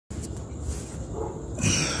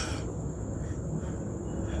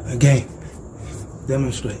Again,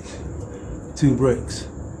 demonstrate. 2 breaks.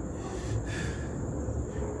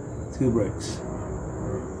 2 breaks.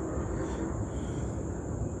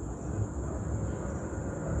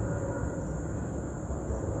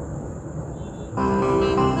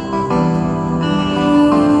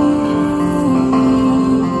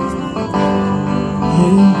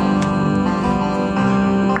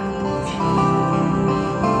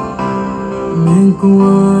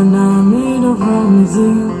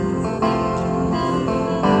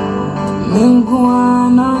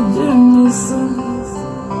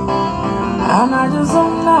 And I just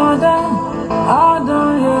don't know that I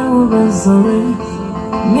don't hear what's sorry.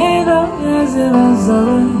 Me don't hear what's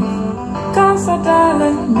sorry. Cause I tell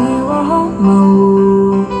me what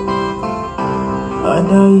home. I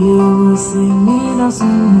don't hear what see me that's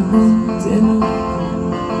something.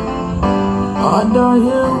 I don't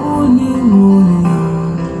hear who need money.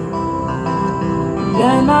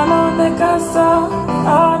 Then I know the casa.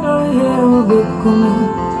 I don't hear what be coming.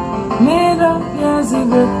 Me don't hear see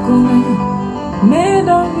be coming. Me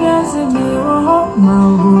don't yes me oh my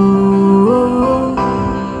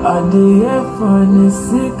I dey for the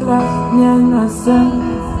secret nyana sen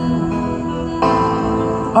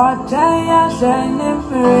O taya shine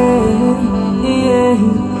free yeah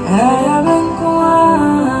I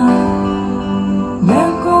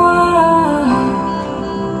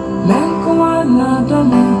menkwa na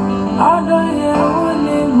domi I don't hear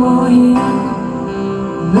only more here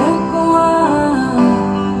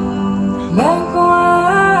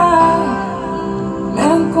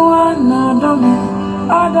menkwa na domi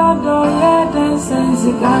adado ye den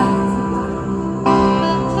sensiga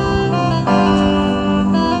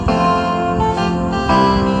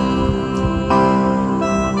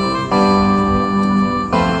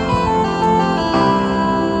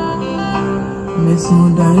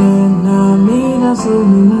mesudaye na mina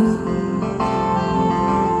sumi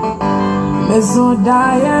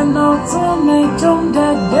mesudaye no to me jom de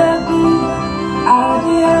baby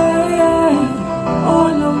adie oh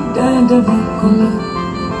no dada bekumi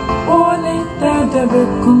only dada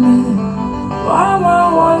bekumi mama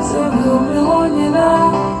was a gumi honina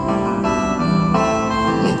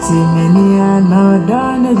meti menia na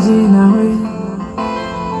dana jina hoy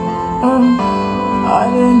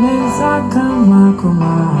ale neza kama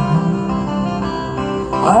kuma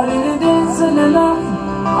ale neza na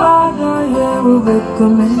ada ye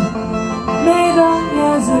bekumi me don't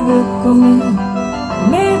yes bekumi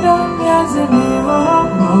me don't yes me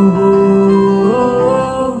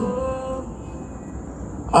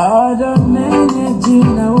Ada mene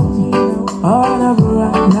jina uki Ada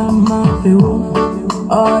burana mafiu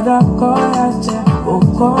Ada koya che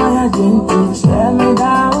Ukoya jinti Shemi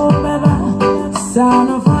da ubeba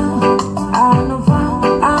Sanofa Anofa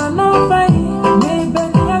Anofa Me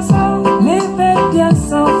bedi yourself Me bedi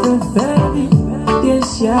yourself Baby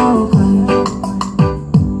Yes ya ukaya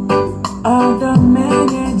Ada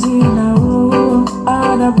mene jina uki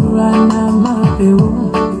Ada burana mafiu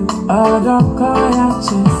Ada koya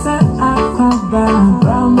chesa akwaba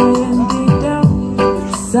Brahma yendida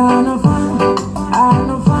Sanofa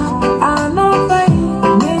Anofa Anofa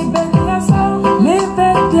Me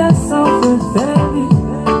bedi yourself Baby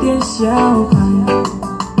Desha ukaya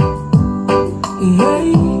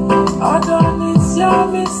Hey Adonisya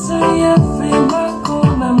Misuye Frima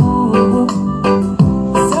kumemu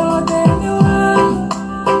So then you are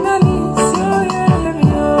Nani Suye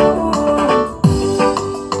Lebyo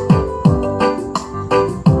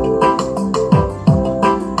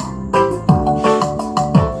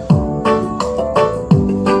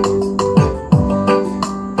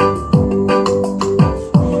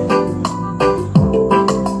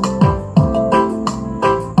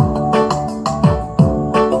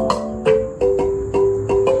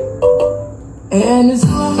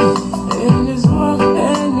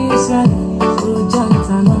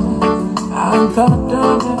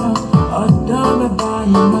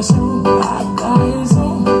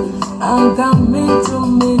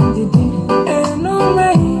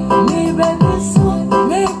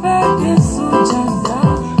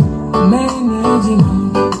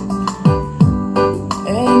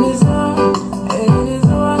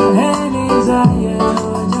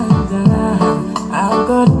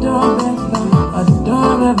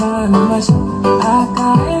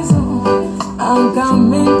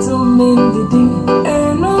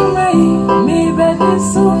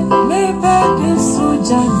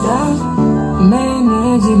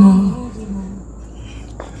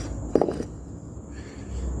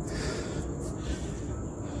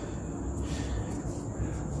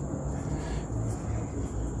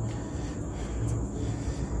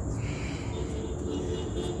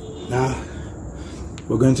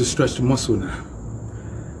we're going to stretch the muscle now.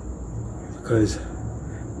 Because,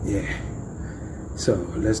 yeah. So,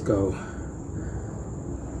 let's go.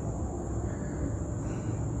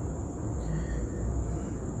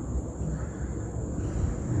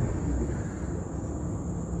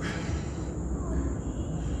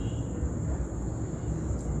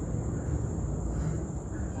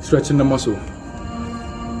 Stretching the muscle.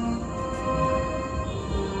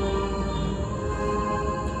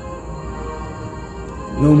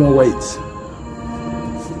 No more weights.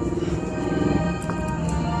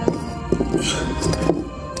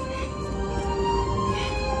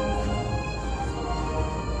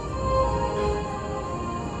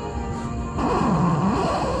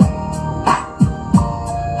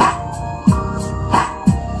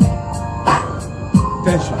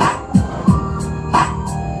 Tension.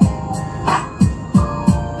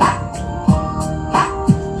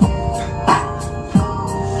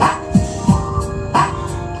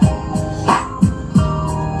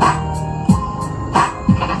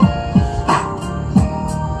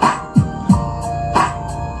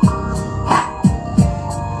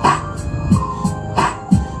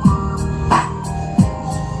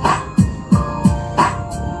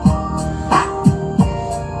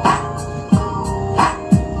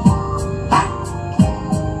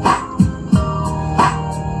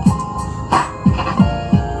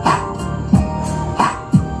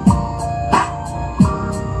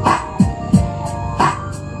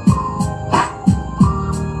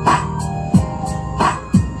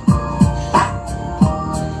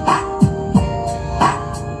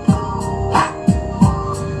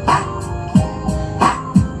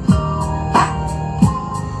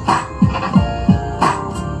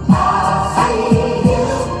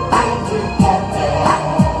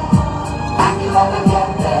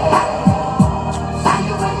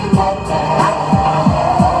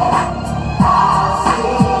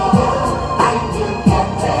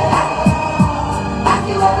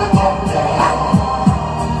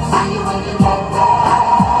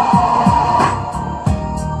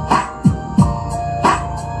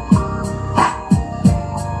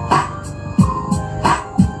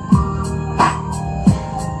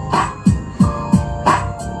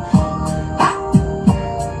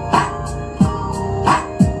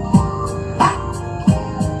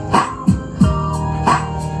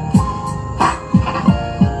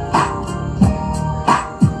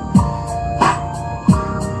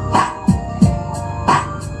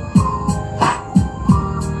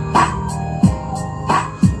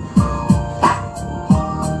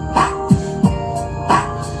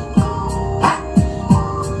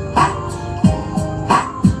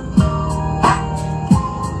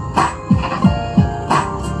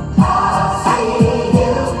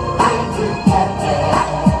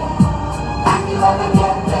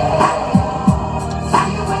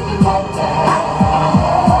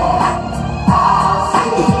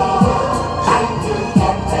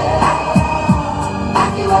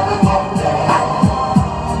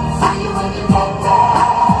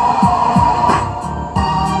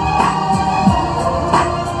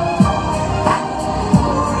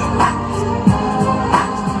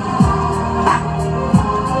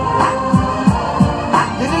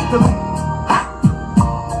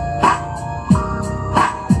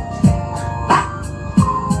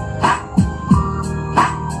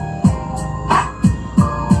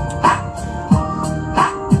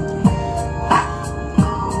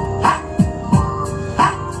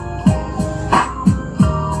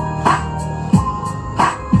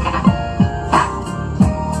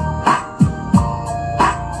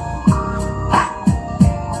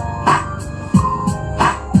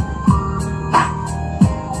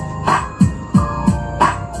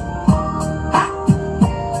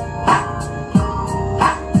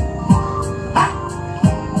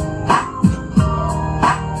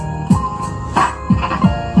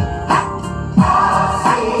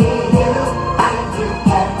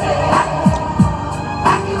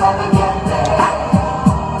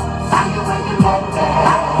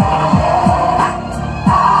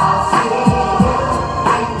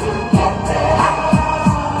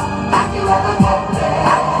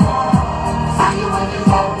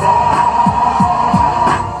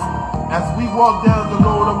 walk down the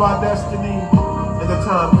road of our destiny, and the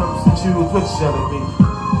time comes to choose which shall it be.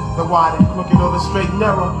 The wide and crooked or the straight and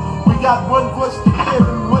narrow. We got one voice to give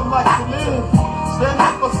and one life to live. Stand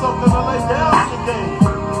up for something to lay down today.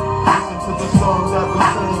 Listen to the songs that we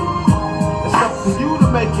sing. It's up to you to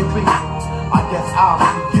make it be. I guess I'll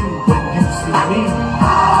see you when you see me.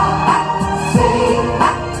 I'll see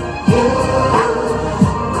you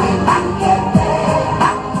when you get there.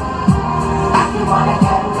 If you wanna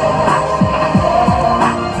get there.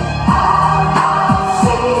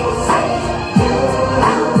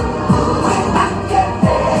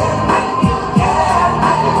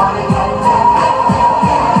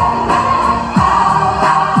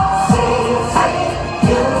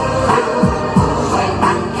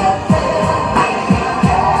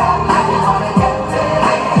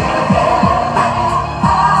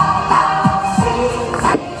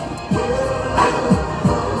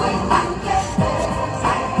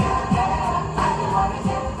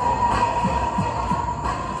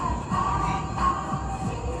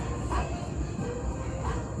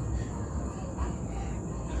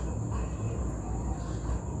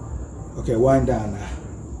 Okay, wind down now.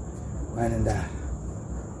 Winding down.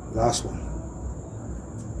 Last one.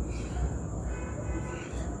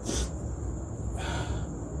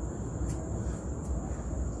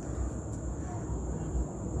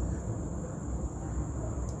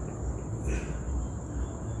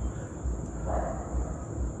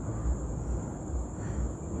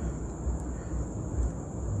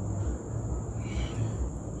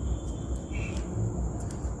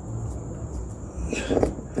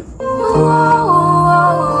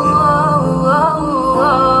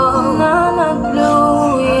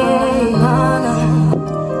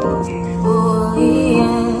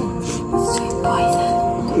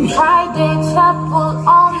 Friday chapel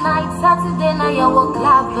all night, Saturday night you were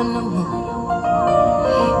clapping them.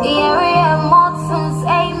 Area Morton's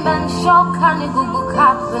amen, shock and Google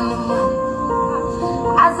clapping them.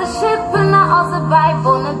 As a ship in the house of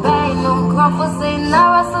Bible in the bay, no crawford say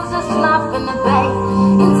Nara so just snap in the bay.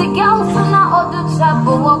 Into girls in the other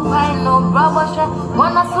chapel, walk by no brother share,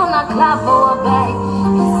 one as on a clap or bay.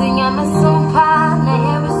 Singing a sumpa, na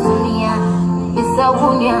here is Sunia, it's a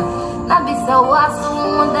wunya. Nabisa wasu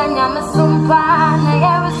mudanya mesumpa na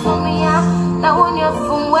yerisumia na wonya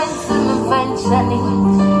fun wensu mfanchani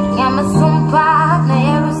nyama sumpa na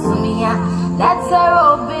yerisumia that's a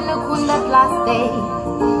robin kunda last day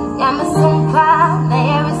nyama sumpa na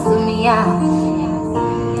yerisumia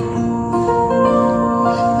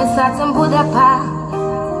misatem budapa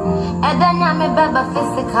edanya me beba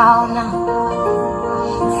physical na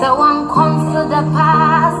so one comes to the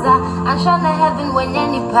pasa and shine heaven when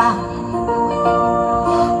yenipa.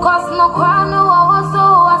 Cause no crown, no also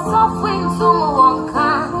a suffering to one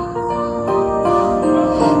can.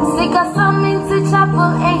 Sick of something to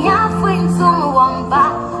chapel and halfway to one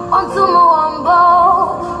back, onto one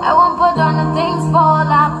bow. I won't put on the things fall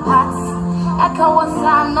apart. Echo was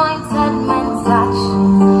anointed men touch.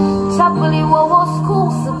 Chapel, it was school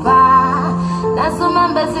supply. That's the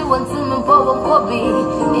members who went to me for a copy.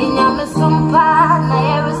 In Yamasumpa,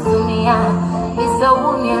 Nairusumia, it's a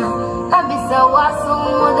wunya. Nabisa wasu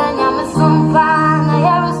mudanya mesumpa na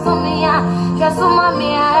yerisumia kasuma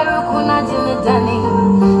mia erukuna jinidani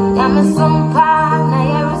yamesumpa na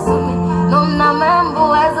yerisumi nuna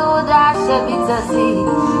membu ezuda shebitasi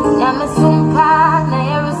yamesumpa na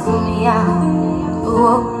yerisumia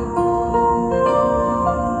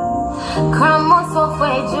kamo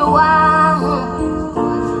sofejuwa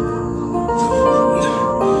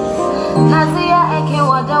nazia eke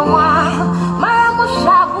wadawa maramu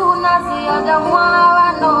shabu the one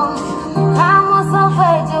I know, I'm so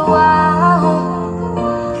afraid you are.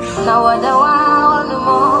 Now what the one no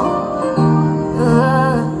more.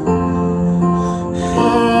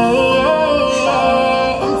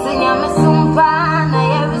 Insenya me sumpa na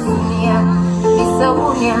yerisumia. Bisa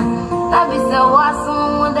wunya, na bisa wasu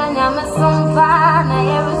mudanya me sumpa na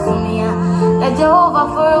yerisumia. The Jehovah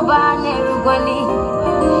for ba nerugwani.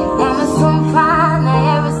 Ya me sumpa na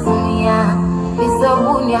yerisumia. Bisa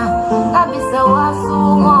wunya, na bisa wasu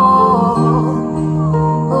mo.